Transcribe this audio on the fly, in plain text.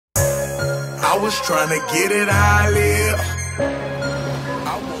I was trying to get it how I live.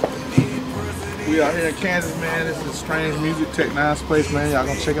 We are here in Kansas, man. This is Strange Music, Tech 9's place, man. Y'all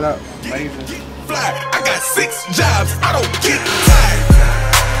gonna check it out. Amazing. Fly. I got 6 jobs. I don't get tired.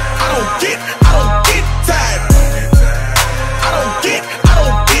 I don't get tired. I don't get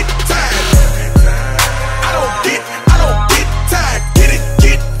tired. I don't get tired.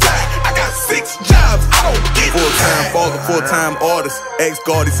 Get tired. I got 6 jobs. I don't get full-time father, full-time artist.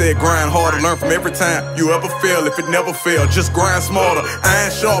 Ex-guard, he said grind harder, learn from every time you ever fail. If it never failed, just grind smarter. Iron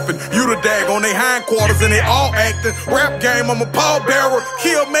sharpen, you the dag on they hindquarters and they all acting. Rap game, I'm a pallbearer.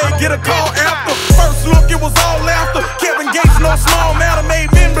 Kill me, get a call after. First look, it was all laughter. Kevin Gates, no small matter, made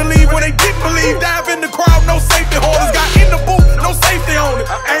men believe when they didn't believe. Dive in the crowd, no safety holders. Got in the booth, no safety on it.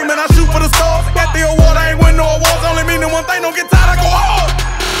 Aiming, I shoot for the stars. Got the award, I ain't win no awards. Only meaning one thing, don't get tired, I go hard.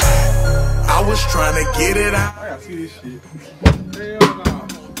 I was trying to get it out. I gotta see this shit. Hell no.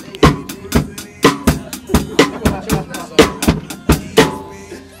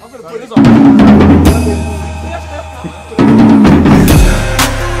 I'm gonna put this on. I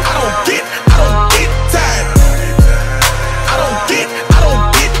don't get tired. I don't get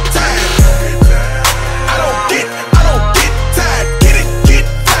tired. I don't get tired. Get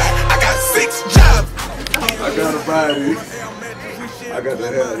tired. I got 6 jobs. I gotta buy this. I got to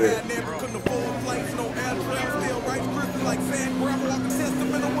have that.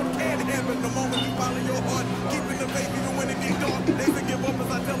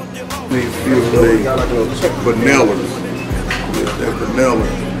 These feel like vanilla. That vanilla.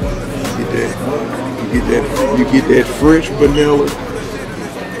 You get that French vanilla.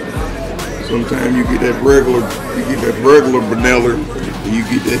 Sometimes you get that regular vanilla, and you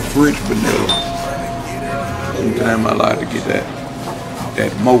get that French vanilla. Sometimes I like to get that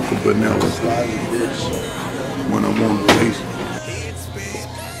mocha vanilla when I want to taste it.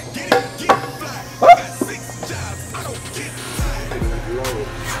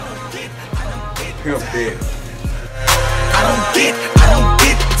 Pimp that. I don't get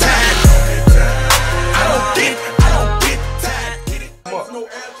tired.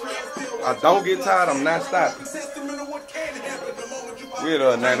 I don't get tired, I'm not stopping. We're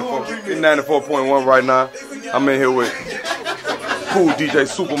at 94.1 right now. I'm in here with cool DJ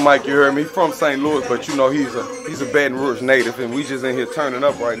Super Mike, you heard me. He's from St. Louis, but you know he's a Baton Rouge native, and we just in here turning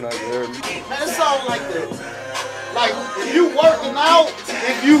up right now, you heard me. Man, it's all like this. Like, if you working out,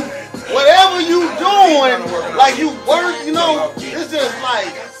 if you, whatever you doing, like you work, you know, it's just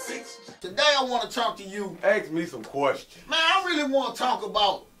like, today I want to talk to you. Ask me some questions. Man, I really want to talk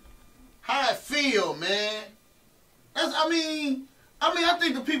about how I feel, man. I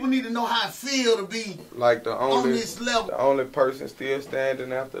think the people need to know how I feel to be like on this level. The only person still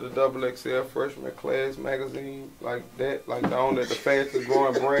standing after the XXL freshman class magazine, like that, like the fastest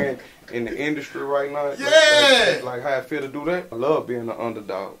growing brand in the industry right now. Yeah. Like how I feel to do that. I love being an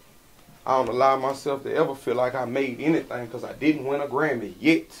underdog. I don't allow myself to ever feel like I made anything because I didn't win a Grammy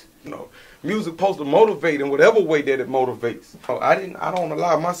yet. You know, music supposed to motivate in whatever way that it motivates. I don't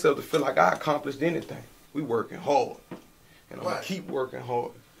allow myself to feel like I accomplished anything. We working hard. And I'm gonna keep working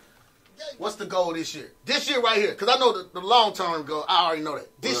hard. What's the goal this year? This year right here, because I know the long-term goal. I already know that.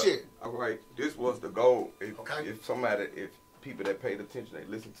 This year. All right, this was the goal. If people that paid attention, they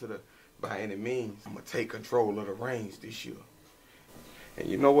listen to by any means, I'm gonna take control of the reins this year. And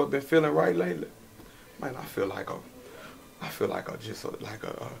you know what been feeling right lately? Man, I feel like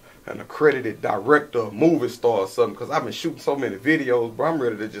an accredited director, a movie star or something, because I've been shooting so many videos, but I'm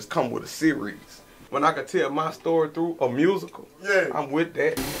ready to just come with a series. When I could tell my story through a musical, yeah, I'm with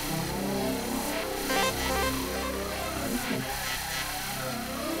that. I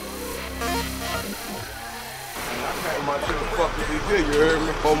came out to the fucking DJ, you heard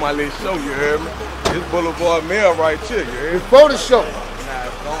me? For my little show, you heard me? This Boulevard Mail right here, you heard me? Before the show. Now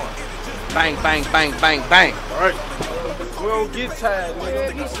it's going. Bang, bang, bang, bang, bang. All right. We don't get tired,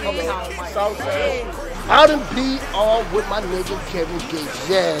 nigga. I done be all with my nigga Kevin Gates.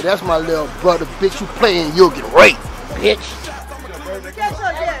 Yeah, that's my little brother. Bitch, you playing, you'll get raped, bitch.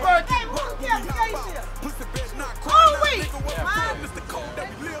 Oh, wait.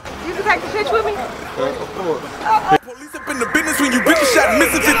 You can take the pitch with me? Of course. Police up in the business when you bitches shot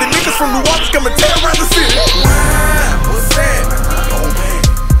missing 50 niggas from New Orleans coming terrorize the city. What's that?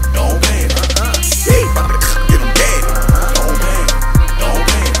 Don't ban. Get them dead. Don't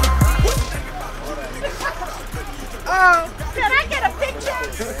ban. Can I get a picture?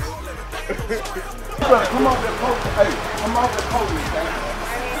 Come off that post. Hey, come off that post,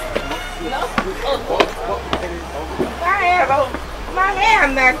 My hair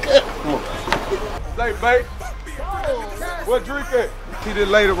not good. Say, babe. What drink at? See this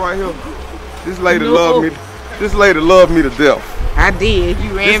lady right here. This lady loved me. This lady loved me to death. I did.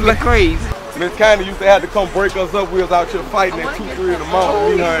 You ran me crazy. Miss Candy used to have to come break us up. We was out here fighting at 2, 3 in the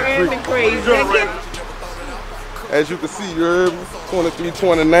morning. You ran me crazy. As you can see, you heard me.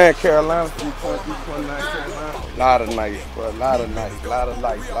 2329 Carolina, 2329 Carolina. Lot of nights, bro. Lot of nights, lot of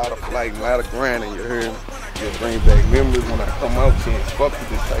lights, lot of flight, lot of grinding, you heard me? You'll bring back memories when I come out. Can't fuck with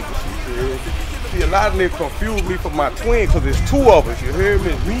this type of shit, you heard me? See, a lot of niggas confuse me for my twin, cause it's 2 of us, you heard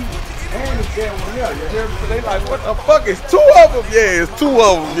me? It's me and this damn one here, you heard me? So they like, what the fuck, it's 2 of them? Yeah, it's 2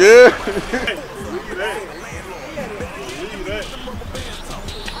 of them, yeah.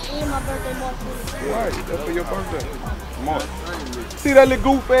 Right, that's for your birthday. March. See that little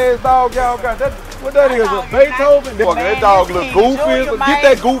goof ass dog y'all got? That, what that is, a Beethoven? That dog look goofy. Get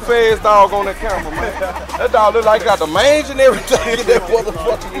that goof ass dog on that camera, man. That dog look like got the mange and everything. Get that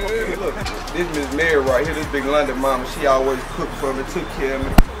motherfucker. Look, this Miss Mary right here, this big London mama, she always cooked for me, took care of me,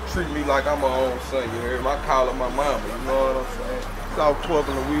 treat me like I'm my own son, you hear me? I call her my mama, you know what I'm saying? South 12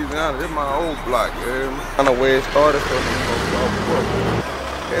 in Louisiana, this my old block, you hear me? I know where it started from,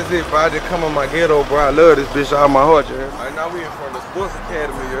 that's it, bro. I just come in my ghetto, bro. I love this bitch out of my heart, you hear me? Right now we in front of the sports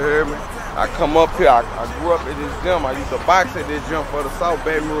academy, you hear me? I come up here, I grew up at this gym. I used to box at this gym for the South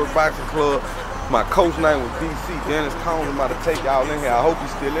Baton Rouge Boxing Club. My coach name was DC, Dennis Combs. I'm about to take y'all in here. I hope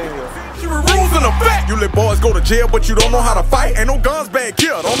he's still in here. Rules in effect. You let boys go to jail, but you don't know how to fight. Ain't no guns back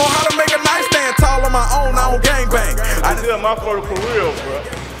here. Don't know how to make a knife stand tall on my own. I don't gangbang. I tell my father for real, bro.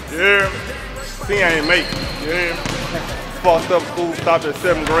 Yeah. See, I ain't make it. Yeah. Fucked up school, stopped at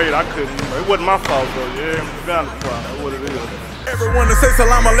 7th grade. I couldn't. It wasn't my fault though. Yeah. Family problem. That's what it is. Everyone that say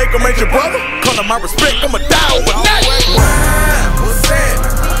salam alaikum ain't your brother. Call him my respect. I'ma die overnight. What's that?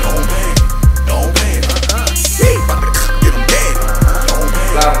 Don't bang. Don't bang. See, about to get him dead. Don't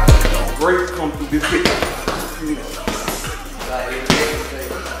bang. A lot of grace come through this bitch.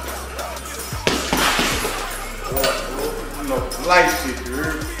 You know, light shit, you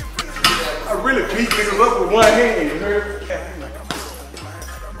heard? I really beat niggas up with one hand, you heard?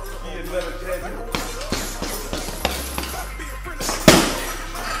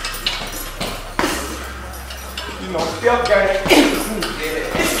 You know, stealth game.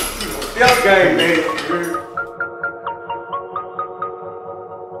 Stealth game, man.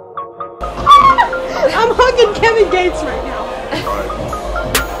 I'm hugging Kevin Gates right now.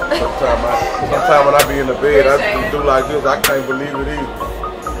 Sometimes when I be in the bed, I do like this. I can't believe it either.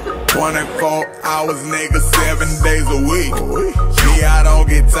 24 hours, nigga, 7 days a week. Me, I don't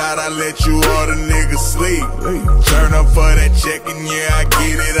get tired, I let you other niggas sleep. Turn up for that check and yeah, I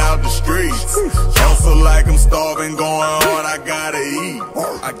get it out the streets. Hustle like I'm starving, going hard, I gotta eat.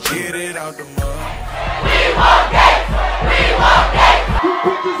 I get it out the mud. We want gates! We want gates! You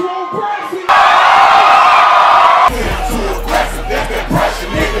bitches won't price it! Too aggressive, that's that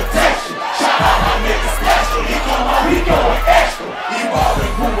pressure, nigga tension. Shout out my nigga special, he come home, he going extra. He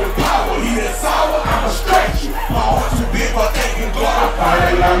ballin' cool with power, he that sour, I'ma stretch you. My heart too big, but they can go out,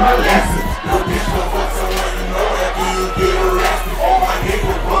 I learn my lesson. Your bitch gon' fuck someone you know after you get arrested. Oh, my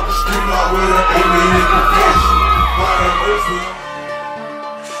nigga broke the street law with an 8-minute confession. Lord have mercy.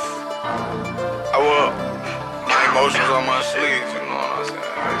 I will. My emotions on my sleeves, you know what I'm saying?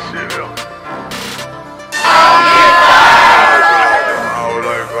 That shit, yo.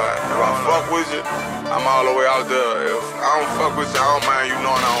 If I fuck with you, I'm all the way out there. If I don't fuck with you, I don't mind you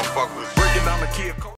knowing I don't fuck with you. Breaking down the kid.